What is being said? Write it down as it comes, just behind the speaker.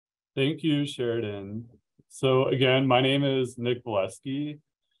Thank you, Sheridan. So again, my name is Nick Volesky.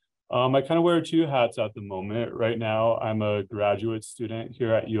 I kind of wear two hats at the moment. Right now, I'm a graduate student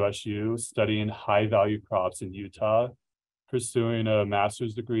here at USU studying high value crops in Utah, pursuing a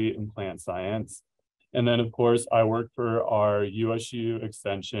master's degree in plant science. And then, of course, I work for our USU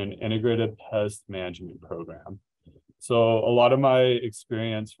Extension Integrated Pest Management program. So a lot of my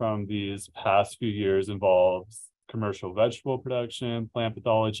experience from these past few years involves commercial vegetable production, plant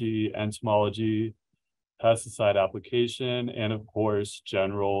pathology, entomology, pesticide application, and of course,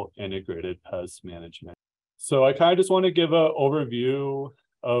 general integrated pest management. So I kind of just want to give an overview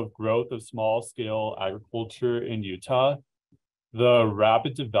of growth of small scale agriculture in Utah. The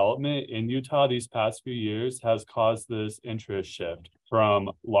rapid development in Utah these past few years has caused this interest shift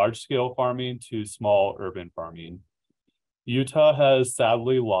from large scale farming to small urban farming. Utah has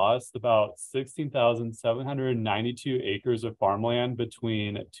sadly lost about 16,792 acres of farmland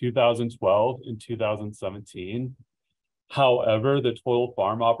between 2012 and 2017. However, the total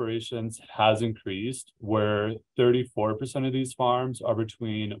farm operations has increased, where 34% of these farms are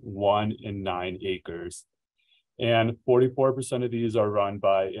between 1 and 9 acres. And 44% of these are run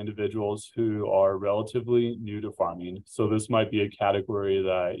by individuals who are relatively new to farming. So this might be a category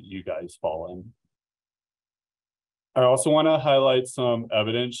that you guys fall in. I also want to highlight some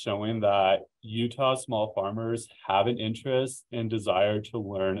evidence showing that Utah small farmers have an interest and desire to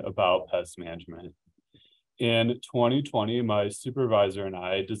learn about pest management. In 2020, my supervisor and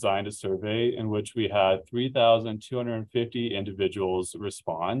I designed a survey in which we had 3,250 individuals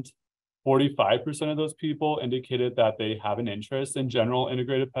respond. 45% of those people indicated that they have an interest in general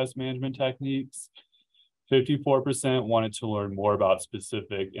integrated pest management techniques. 54% wanted to learn more about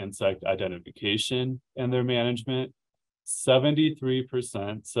specific insect identification and their management.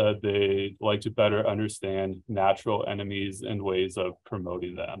 73% said they'd like to better understand natural enemies and ways of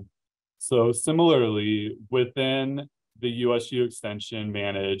promoting them. So similarly, within the USU Extension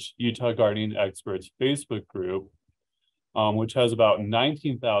managed Utah Gardening Experts Facebook group, which has about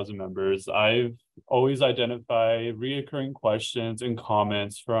 19,000 members, I've always identified reoccurring questions and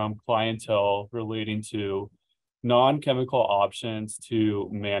comments from clientele relating to non-chemical options to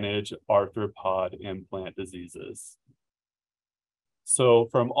manage arthropod and plant diseases. So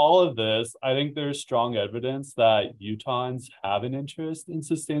from all of this, I think there's strong evidence that Utahns have an interest in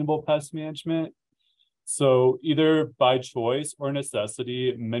sustainable pest management. So either by choice or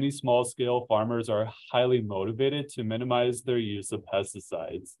necessity, many small-scale farmers are highly motivated to minimize their use of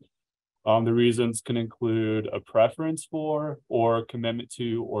pesticides. The reasons can include a preference for or commitment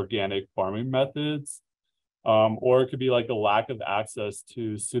to organic farming methods, or it could be like a lack of access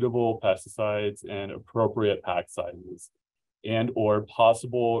to suitable pesticides and appropriate pack sizes, and or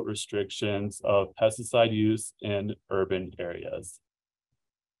possible restrictions of pesticide use in urban areas.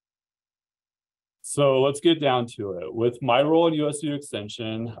 So let's get down to it. With my role in USU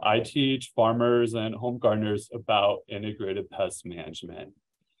Extension, I teach farmers and home gardeners about integrated pest management.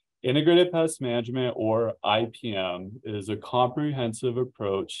 Integrated pest management, or IPM, is a comprehensive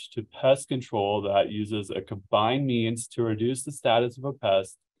approach to pest control that uses a combined means to reduce the status of a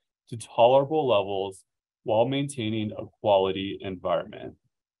pest to tolerable levels while maintaining a quality environment.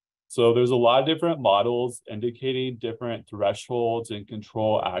 So there's a lot of different models indicating different thresholds and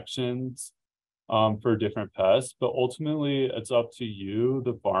control actions for different pests, but ultimately it's up to you,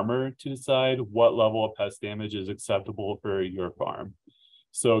 the farmer, to decide what level of pest damage is acceptable for your farm.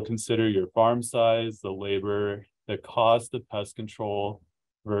 So consider your farm size, the labor, the cost of pest control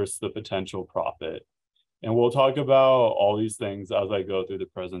versus the potential profit. And we'll talk about all these things as I go through the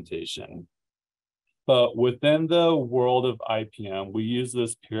presentation. But within the world of IPM, we use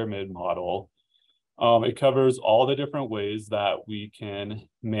this pyramid model. It covers all the different ways that we can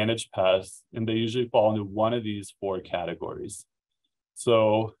manage pests, and they usually fall into one of these four categories.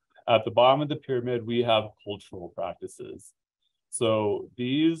 So at the bottom of the pyramid, we have cultural practices. So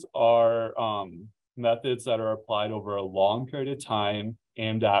these are methods that are applied over a long period of time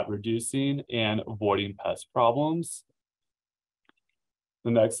aimed at reducing and avoiding pest problems. The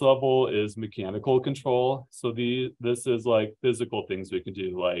next level is mechanical control. So this is like physical things we can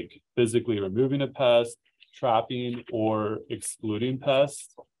do, like physically removing a pest, trapping or excluding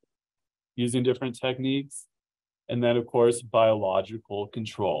pests using different techniques. And then of course, biological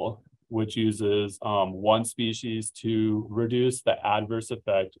control, which uses one species to reduce the adverse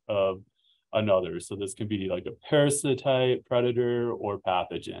effect of another. So this can be like a parasite, predator, or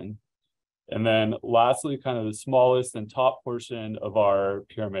pathogen. And then lastly, kind of the smallest and top portion of our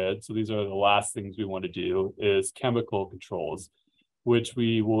pyramid, so these are the last things we want to do, is chemical controls, which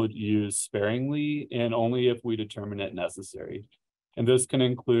we will use sparingly and only if we determine it necessary. And this can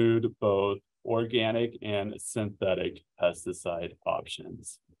include both organic and synthetic pesticide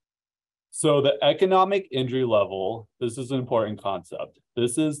options. So the economic injury level, this is an important concept.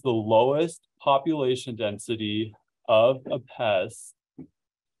 This is the lowest population density of a pest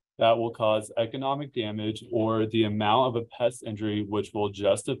that will cause economic damage or the amount of a pest injury which will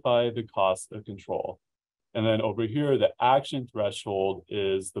justify the cost of control. And then over here, the action threshold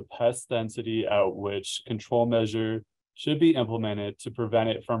is the pest density at which control measure should be implemented to prevent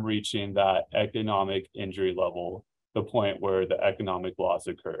it from reaching that economic injury level, the point where the economic loss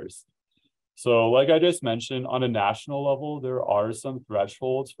occurs. So like I just mentioned, on a national level, there are some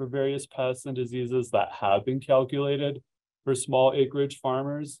thresholds for various pests and diseases that have been calculated for small acreage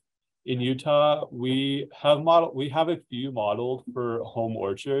farmers. In Utah, we have a few modeled for home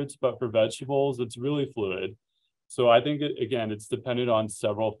orchards, but for vegetables, it's really fluid. So I think it's dependent on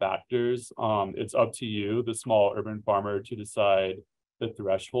several factors. It's up to you, the small urban farmer, to decide the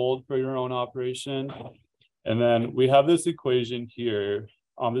threshold for your own operation. And then we have this equation here.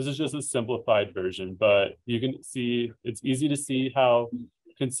 This is just a simplified version, but you can see, it's easy to see how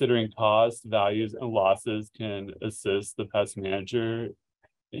considering costs, values, and losses can assist the pest manager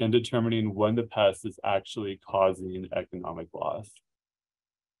in determining when the pest is actually causing economic loss.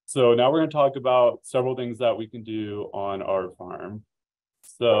 So now we're going to talk about several things that we can do on our farm.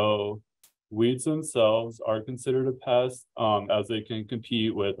 So weeds themselves are considered a pest as they can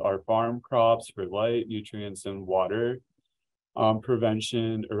compete with our farm crops for light, nutrients, and water.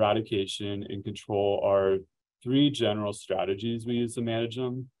 Prevention, eradication, and control are three general strategies we use to manage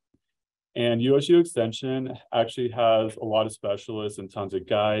them. And USU Extension actually has a lot of specialists and tons of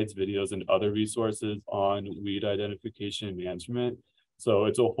guides, videos, and other resources on weed identification and management. So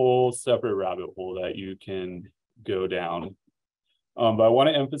it's a whole separate rabbit hole that you can go down. But I want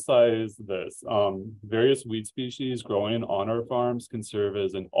to emphasize this. Various weed species growing on our farms can serve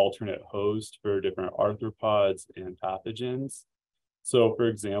as an alternate host for different arthropods and pathogens. So for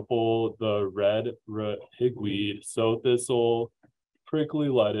example, the red root pigweed, sow thistle, prickly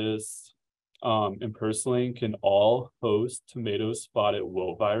lettuce, and purslane can all host tomato spotted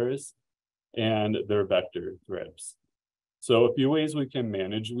wilt virus and their vector thrips. So a few ways we can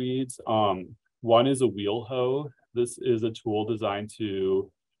manage weeds. One is a wheel hoe. This is a tool designed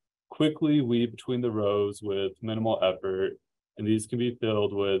to quickly weed between the rows with minimal effort. And these can be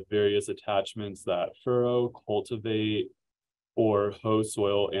filled with various attachments that furrow, cultivate, or hoe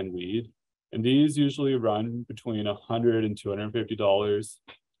soil and weed. And these usually run between $100 and $250.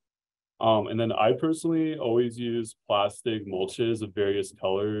 And then I personally always use plastic mulches of various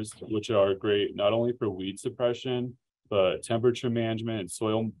colors, which are great not only for weed suppression, but temperature management and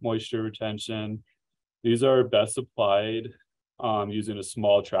soil moisture retention. These are best applied using a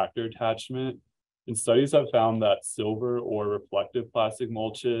small tractor attachment. And studies have found that silver or reflective plastic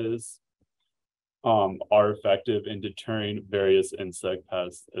mulches are effective in deterring various insect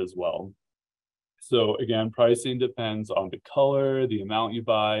pests as well. So again, pricing depends on the color, the amount you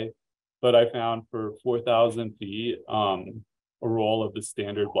buy, but I found for 4,000 feet, a roll of the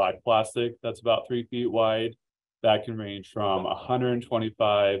standard black plastic that's about 3 feet wide, that can range from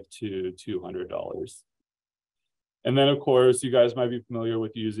 $125 to $200. And then of course, you guys might be familiar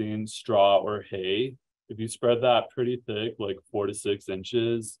with using straw or hay. If you spread that pretty thick, like 4 to 6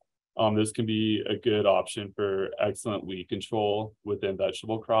 inches, this can be a good option for excellent weed control within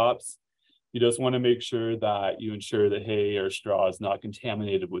vegetable crops. You just want to make sure that you ensure the hay or straw is not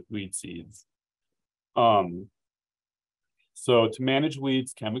contaminated with weed seeds. So to manage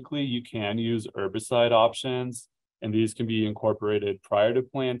weeds chemically, you can use herbicide options, and these can be incorporated prior to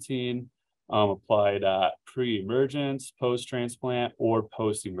planting, applied at pre-emergence, post-transplant, or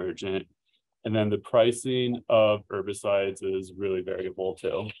post-emergent. And then the pricing of herbicides is really variable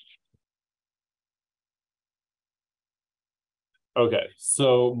too. Okay,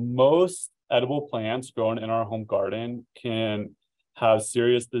 so most edible plants grown in our home garden can have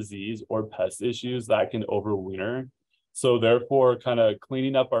serious disease or pest issues that can overwinter. So therefore, kind of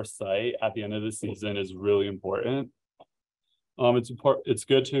cleaning up our site at the end of the season is really important. It's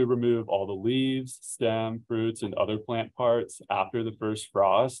good to remove all the leaves, stem, fruits, and other plant parts after the first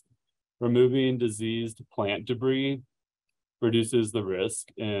frost. Removing diseased plant debris reduces the risk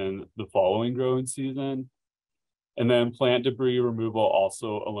in the following growing season. And then plant debris removal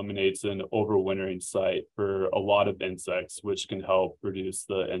also eliminates an overwintering site for a lot of insects, which can help reduce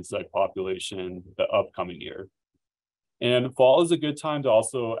the insect population the upcoming year. And fall is a good time to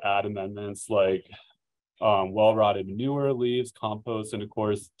also add amendments like well-rotted manure, leaves, compost, and of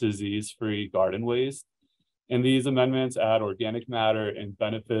course, disease-free garden waste. And these amendments add organic matter and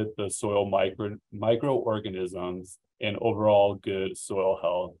benefit the soil microorganisms and overall good soil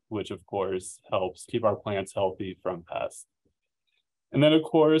health, which of course helps keep our plants healthy from pests. And then of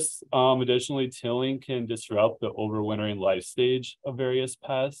course, additionally, tilling can disrupt the overwintering life stage of various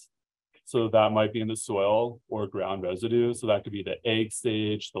pests. So that might be in the soil or ground residue. So that could be the egg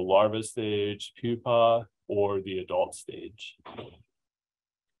stage, the larva stage, pupa, or the adult stage.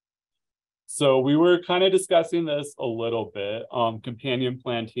 So we were kind of discussing this a little bit, companion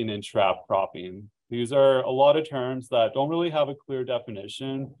planting and trap cropping. These are a lot of terms that don't really have a clear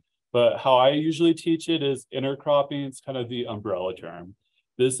definition, but how I usually teach it is intercropping. It's kind of the umbrella term.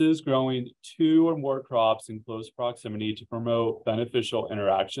 This is growing 2 or more crops in close proximity to promote beneficial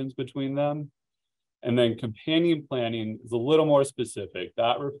interactions between them. And then companion planting is a little more specific.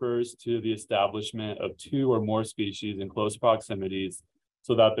 That refers to the establishment of 2 or more species in close proximities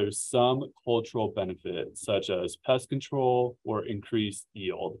so that there's some cultural benefit, such as pest control or increased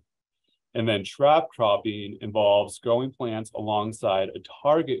yield. And then trap cropping involves growing plants alongside a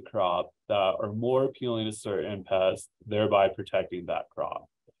target crop that are more appealing to certain pests, thereby protecting that crop.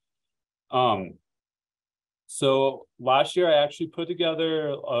 So last year, I actually put together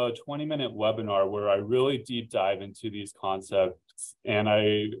a 20-minute webinar where I really deep dive into these concepts, and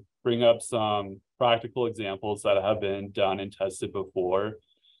I bring up some practical examples that have been done and tested before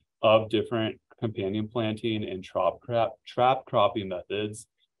of different companion planting and trap cropping methods.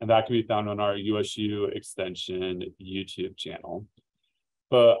 And that can be found on our USU Extension YouTube channel.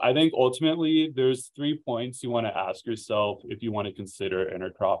 But I think ultimately there's 3 points you want to ask yourself if you want to consider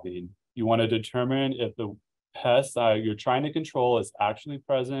intercropping. You want to determine if the pest that you're trying to control is actually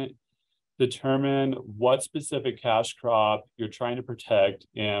present, determine what specific cash crop you're trying to protect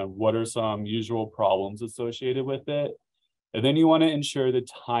and what are some usual problems associated with it. And then you want to ensure the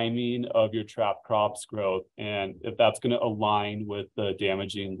timing of your trap crop's growth and if that's going to align with the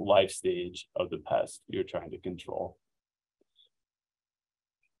damaging life stage of the pest you're trying to control.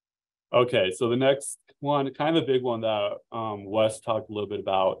 Okay, so the next one, kind of a big one that Wes talked a little bit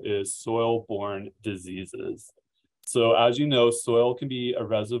about is soil-borne diseases. So as you know, soil can be a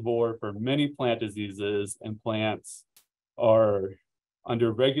reservoir for many plant diseases, and plants are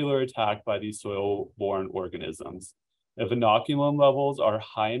under regular attack by these soil-borne organisms. If inoculum levels are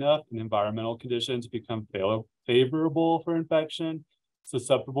high enough and environmental conditions become favorable for infection,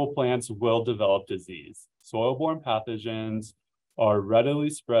 susceptible plants will develop disease. Soil-borne pathogens are readily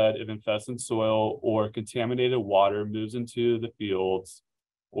spread if infested soil or contaminated water moves into the fields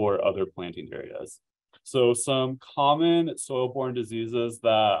or other planting areas. So some common soil-borne diseases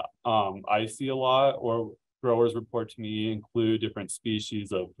that I see a lot or growers report to me include different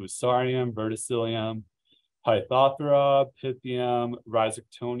species of Fusarium, Verticillium, Pythothera, Pythium,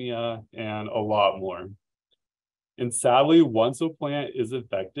 Rhizoctonia, and a lot more. And sadly, once a plant is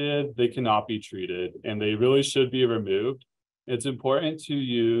infected, they cannot be treated and they really should be removed. It's important to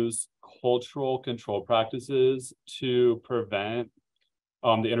use cultural control practices to prevent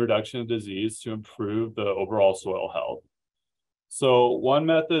the introduction of disease to improve the overall soil health. So one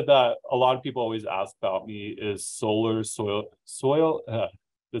method that a lot of people always ask about me is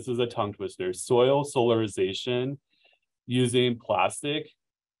this is a tongue twister, soil solarization using plastic.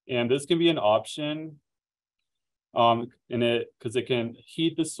 And this can be an option because it can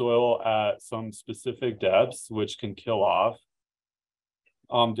heat the soil at some specific depths, which can kill off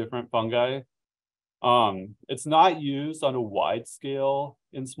different fungi. It's not used on a wide scale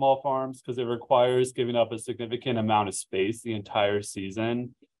in small farms because it requires giving up a significant amount of space the entire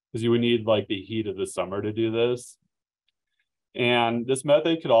season because you would need like the heat of the summer to do this. And this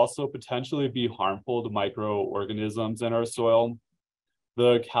method could also potentially be harmful to microorganisms in our soil.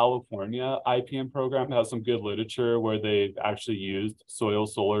 The California IPM program has some good literature where they've actually used soil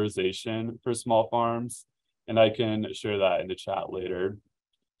solarization for small farms, and I can share that in the chat later.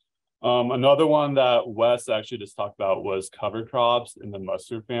 Another one that Wes actually just talked about was cover crops in the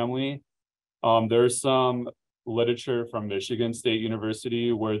mustard family. There's some literature from Michigan State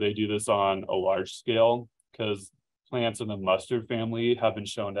University where they do this on a large scale because plants in the mustard family have been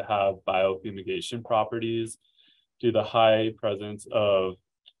shown to have biofumigation properties due to the high presence of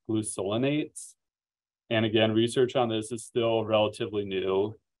glucosinolates. And again, research on this is still relatively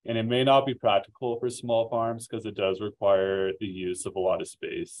new, and it may not be practical for small farms because it does require the use of a lot of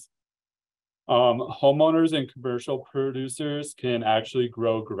space. Homeowners and commercial producers can actually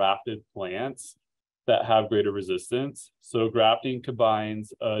grow grafted plants that have greater resistance. So grafting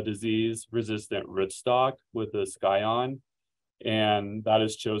combines a disease-resistant rootstock with a scion, and that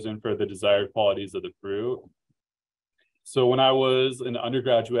is chosen for the desired qualities of the fruit. So when I was an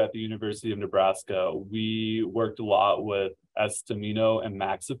undergraduate at the University of Nebraska, we worked a lot with Estimino and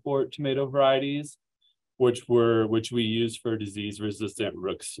Maxifort tomato varieties, which we use for disease-resistant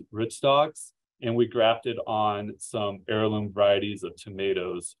rootstocks, and we grafted on some heirloom varieties of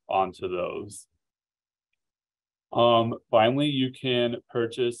tomatoes onto those. Finally, you can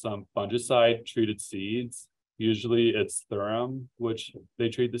purchase some fungicide treated seeds. Usually it's Thurum, which they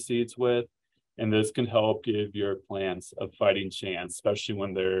treat the seeds with, and this can help give your plants a fighting chance, especially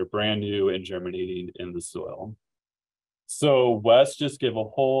when they're brand new and germinating in the soil. So Wes just gave a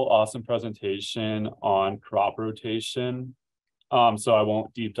whole awesome presentation on crop rotation. So I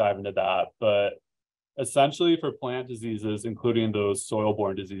won't deep dive into that, but essentially for plant diseases, including those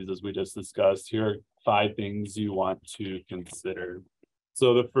soil-borne diseases we just discussed, here are 5 things you want to consider.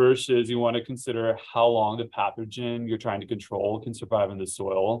 So the first is you want to consider how long the pathogen you're trying to control can survive in the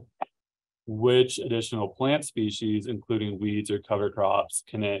soil. Which additional plant species, including weeds or cover crops,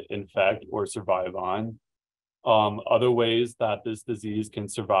 can it infect or survive on? Other ways that this disease can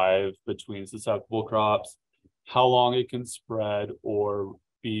survive between susceptible crops, how long it can spread or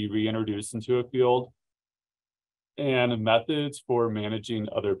be reintroduced into a field, and methods for managing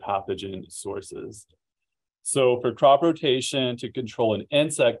other pathogen sources. So for crop rotation to control an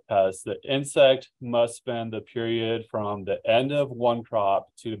insect pest, the insect must spend the period from the end of one crop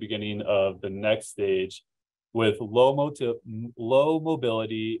to the beginning of the next stage with low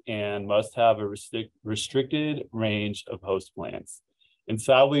mobility and must have a restricted range of host plants. And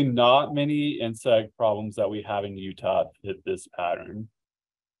sadly, not many insect problems that we have in Utah fit this pattern.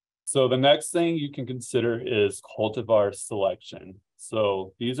 So the next thing you can consider is cultivar selection.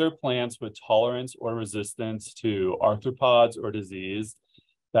 So these are plants with tolerance or resistance to arthropods or disease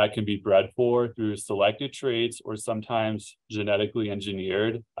that can be bred for through selected traits or sometimes genetically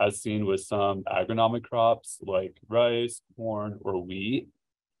engineered, as seen with some agronomic crops like rice, corn, or wheat.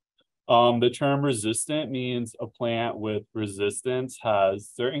 The term resistant means a plant with resistance has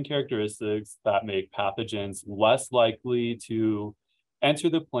certain characteristics that make pathogens less likely to enter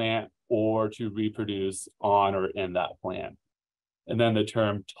the plant or to reproduce on or in that plant. And then the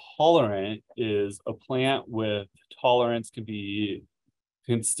term tolerant is a plant with tolerance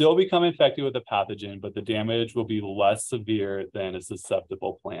can still become infected with a pathogen, but the damage will be less severe than a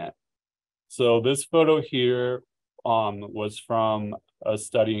susceptible plant. So this photo here was from a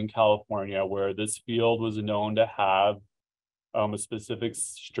study in California where this field was known to have a specific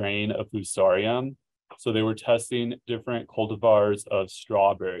strain of Fusarium. So they were testing different cultivars of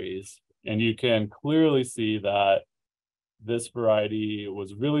strawberries, and you can clearly see that this variety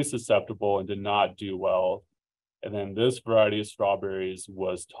was really susceptible and did not do well. And then this variety of strawberries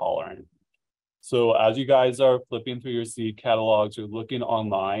was tolerant. So as you guys are flipping through your seed catalogs or looking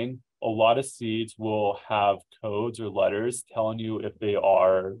online, a lot of seeds will have codes or letters telling you if they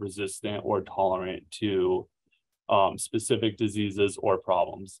are resistant or tolerant to specific diseases or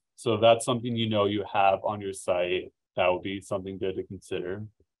problems. So if that's something you have on your site, that would be something good to consider.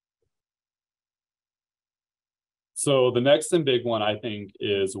 So the next and big one, I think,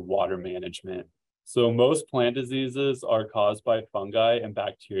 is water management. So most plant diseases are caused by fungi and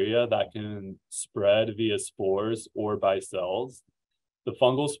bacteria that can spread via spores or by cells. The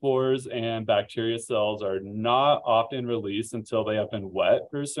fungal spores and bacteria cells are not often released until they have been wet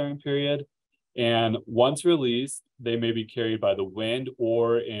for a certain period. And once released, they may be carried by the wind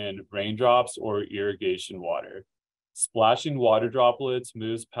or in raindrops or irrigation water. Splashing water droplets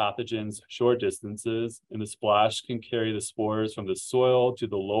moves pathogens short distances, and the splash can carry the spores from the soil to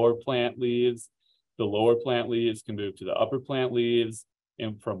the lower plant leaves. The lower plant leaves can move to the upper plant leaves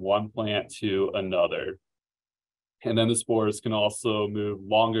and from one plant to another. And then the spores can also move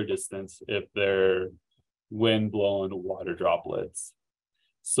longer distance if they're wind-blown water droplets.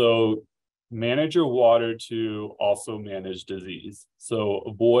 So manage your water to also manage disease. So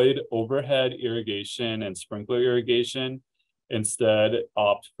avoid overhead irrigation and sprinkler irrigation. Instead,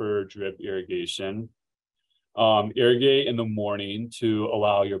 opt for drip irrigation. Irrigate in the morning to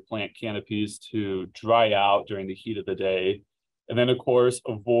allow your plant canopies to dry out during the heat of the day. And then, of course,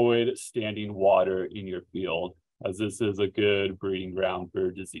 avoid standing water in your field, as this is a good breeding ground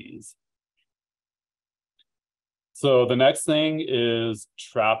for disease. So the next thing is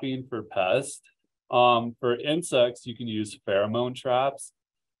trapping for pests. For insects, you can use pheromone traps.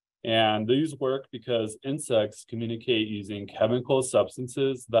 And these work because insects communicate using chemical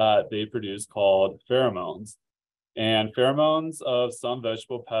substances that they produce called pheromones. And pheromones of some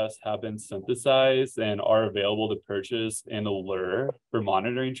vegetable pests have been synthesized and are available to purchase in a lure for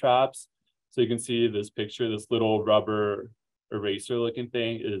monitoring traps. So you can see this picture, this little rubber eraser looking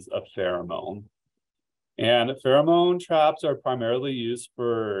thing is a pheromone. And pheromone traps are primarily used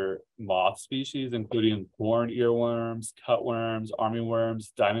for moth species, including horn earworms, cutworms,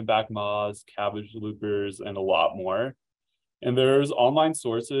 armyworms, diamondback moths, cabbage loopers, and a lot more. And there's online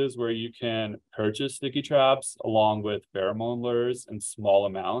sources where you can purchase sticky traps along with pheromone lures in small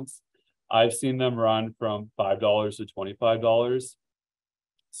amounts. I've seen them run from $5 to $25.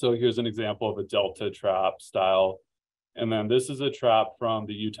 So here's an example of a Delta trap style. And then this is a trap from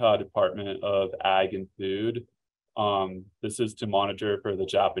the Utah Department of Ag and Food. This is to monitor for the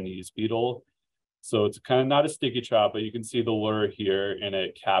Japanese beetle. So it's kind of not a sticky trap, but you can see the lure here and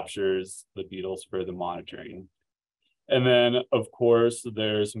it captures the beetles for the monitoring. And then, of course,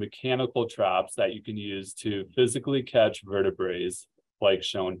 there's mechanical traps that you can use to physically catch vertebrates, like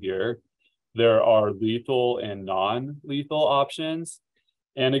shown here. There are lethal and non-lethal options.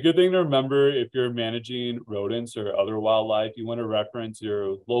 And a good thing to remember if you're managing rodents or other wildlife, you want to reference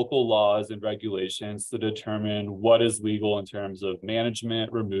your local laws and regulations to determine what is legal in terms of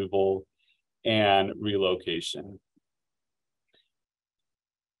management, removal, and relocation.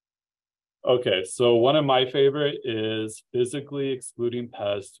 Okay, so one of my favorite is physically excluding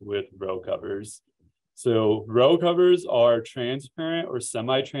pests with row covers. So row covers are transparent or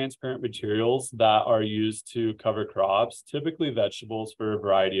semi-transparent materials that are used to cover crops, typically vegetables, for a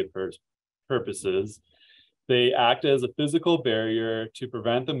variety of purposes. They act as a physical barrier to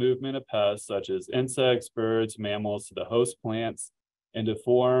prevent the movement of pests such as insects, birds, mammals to the host plants, and this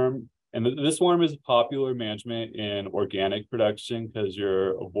form is popular management in organic production because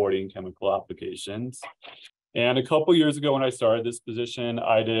you're avoiding chemical applications. And a couple years ago when I started this position,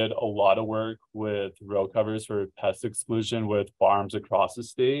 I did a lot of work with row covers for pest exclusion with farms across the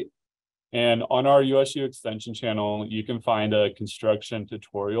state. And on our USU Extension channel, you can find a construction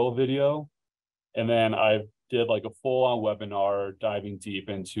tutorial video. And then I did like a full-on webinar diving deep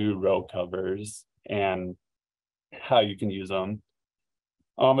into row covers and how you can use them.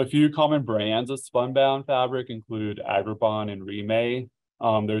 A few common brands of spunbound fabric include Agribon and Remay.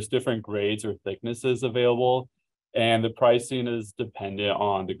 There's different grades or thicknesses available, and the pricing is dependent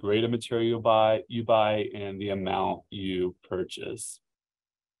on the grade of material you buy and the amount you purchase.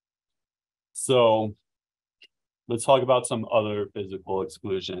 So let's talk about some other physical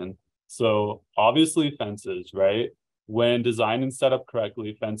exclusion. So obviously fences, right? When designed and set up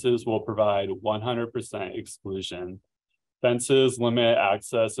correctly, fences will provide 100% exclusion. Fences limit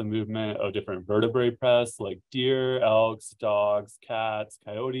access and movement of different vertebrate pests like deer, elks, dogs, cats,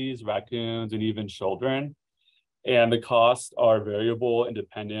 coyotes, raccoons, and even children. And the costs are variable and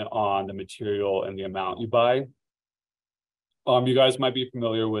dependent on the material and the amount you buy. You guys might be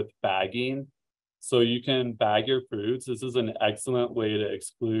familiar with bagging. So you can bag your fruits. This is an excellent way to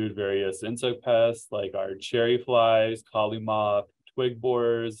exclude various insect pests like our cherry flies, collie moth, twig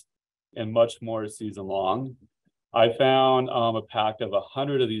borers, and much more season long. I found a pack of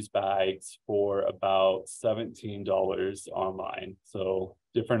 100 of these bags for about $17 online. So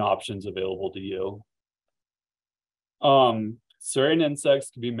different options available to you. Certain insects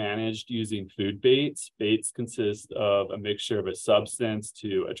can be managed using food baits. Baits consist of a mixture of a substance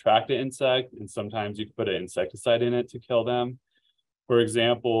to attract an insect, and sometimes you can put an insecticide in it to kill them. For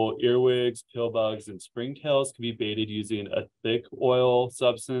example, earwigs, pillbugs, and springtails can be baited using a thick oil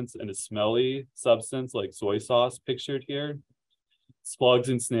substance and a smelly substance like soy sauce pictured here. Slugs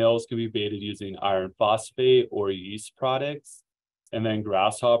and snails can be baited using iron phosphate or yeast products. And then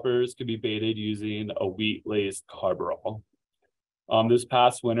grasshoppers can be baited using a wheat-laced carbaryl. This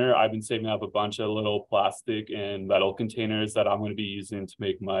past winter, I've been saving up a bunch of little plastic and metal containers that I'm going to be using to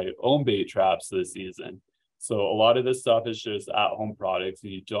make my own bait traps this season. So a lot of this stuff is just at-home products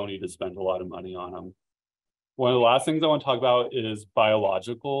and you don't need to spend a lot of money on them. One of the last things I want to talk about is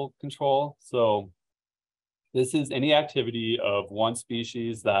biological control. So this is any activity of one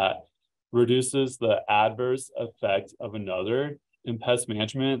species that reduces the adverse effect of another. In pest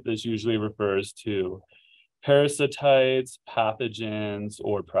management, this usually refers to parasitites, pathogens,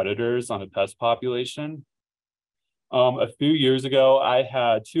 or predators on a pest population. A few years ago, I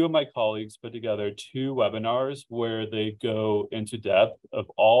had two of my colleagues put together 2 webinars where they go into depth of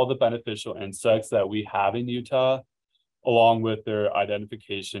all the beneficial insects that we have in Utah, along with their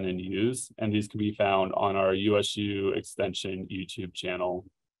identification and use. And these can be found on our USU Extension YouTube channel.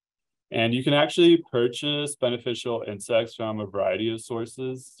 And you can actually purchase beneficial insects from a variety of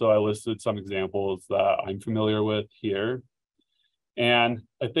sources. So I listed some examples that I'm familiar with here. And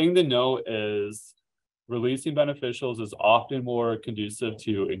a thing to note is releasing beneficials is often more conducive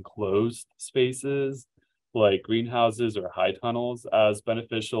to enclosed spaces like greenhouses or high tunnels, as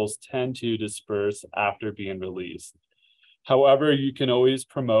beneficials tend to disperse after being released. However, you can always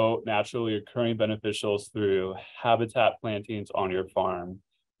promote naturally occurring beneficials through habitat plantings on your farm,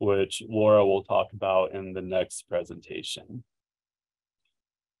 which Laura will talk about in the next presentation.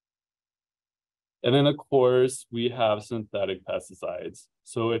 And then, of course, we have synthetic pesticides.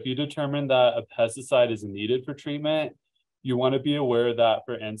 So if you determine that a pesticide is needed for treatment, you want to be aware that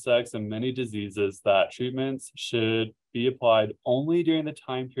for insects and many diseases, that treatments should be applied only during the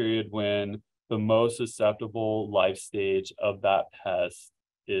time period when the most susceptible life stage of that pest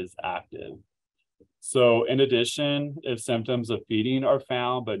is active. So in addition, if symptoms of feeding are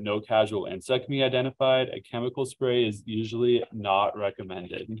found, but no casual insect can be identified, a chemical spray is usually not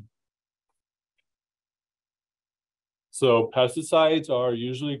recommended. So pesticides are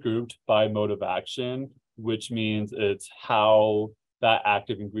usually grouped by mode of action, which means it's how that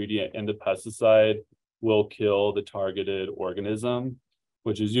active ingredient in the pesticide will kill the targeted organism,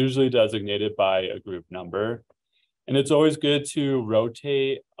 which is usually designated by a group number. And it's always good to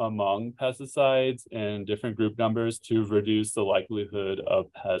rotate among pesticides in different group numbers to reduce the likelihood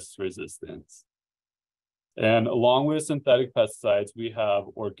of pest resistance. And along with synthetic pesticides, we have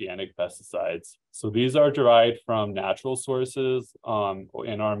organic pesticides. So these are derived from natural sources and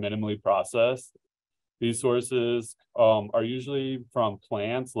are minimally processed. These sources are usually from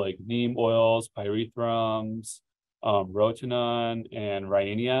plants like neem oils, pyrethrum, rotenone, and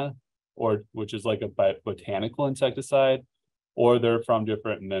rhyenia, which is like a botanical insecticide, or they're from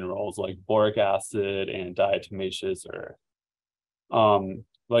different minerals like boric acid and diatomaceous earth.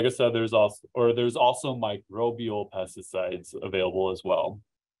 Like I said, there's also microbial pesticides available as well.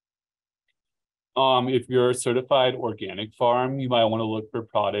 If you're a certified organic farm, you might want to look for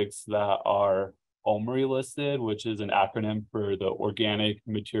products that are OMRI listed, which is an acronym for the Organic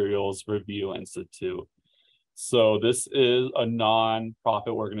Materials Review Institute. So this is a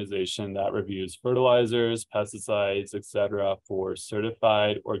non-profit organization that reviews fertilizers, pesticides, etc., for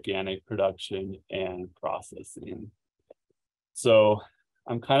certified organic production and processing. So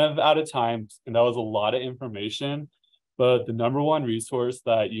I'm kind of out of time, and that was a lot of information, but the number one resource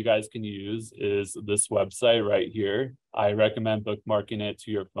that you guys can use is this website right here. I recommend bookmarking it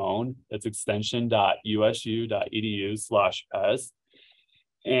to your phone. It's extension.usu.edu/pest.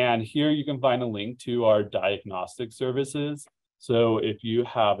 And here you can find a link to our diagnostic services. So if you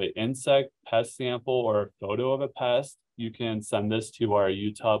have an insect pest sample or a photo of a pest, you can send this to our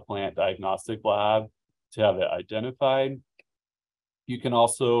Utah Plant Diagnostic Lab to have it identified. You can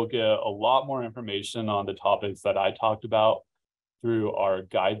also get a lot more information on the topics that I talked about through our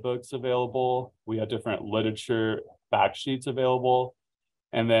guidebooks available. We have different literature fact sheets available.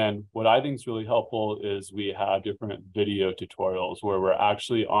 And then what I think is really helpful is we have different video tutorials where we're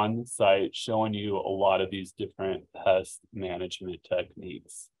actually on site showing you a lot of these different pest management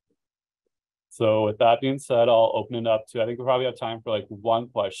techniques. So with that being said, I'll open it up to, I think we probably have time for like one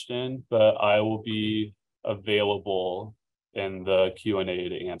question, but I will be available in the Q&A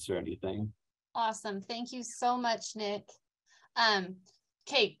to answer anything. Awesome. Thank you so much, Nick.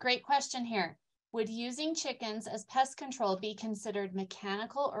 Okay, great question here. Would using chickens as pest control be considered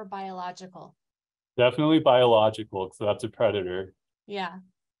mechanical or biological? Definitely biological, because that's a predator. Yeah,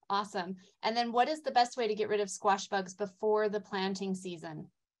 awesome. And then what is the best way to get rid of squash bugs before the planting season?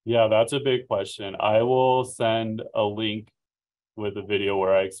 Yeah, that's a big question. I will send a link with a video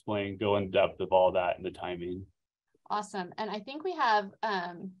where I go in depth of all that and the timing. Awesome. And I think we have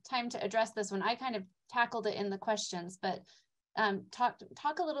time to address this one. I kind of tackled it in the questions, but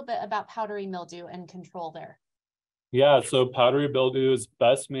talk a little bit about powdery mildew and control there. Yeah, so powdery mildew is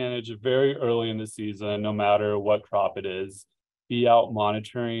best managed very early in the season, no matter what crop it is. Be out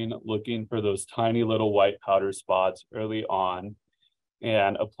monitoring, looking for those tiny little white powder spots early on,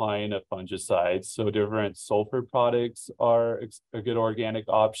 and applying a fungicide. So different sulfur products are a good organic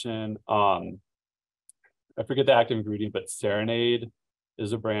option. I forget the active ingredient, but Serenade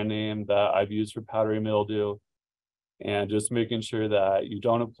is a brand name that I've used for powdery mildew. And just making sure that you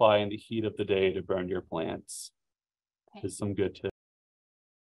don't apply in the heat of the day to burn your plants is some good tips.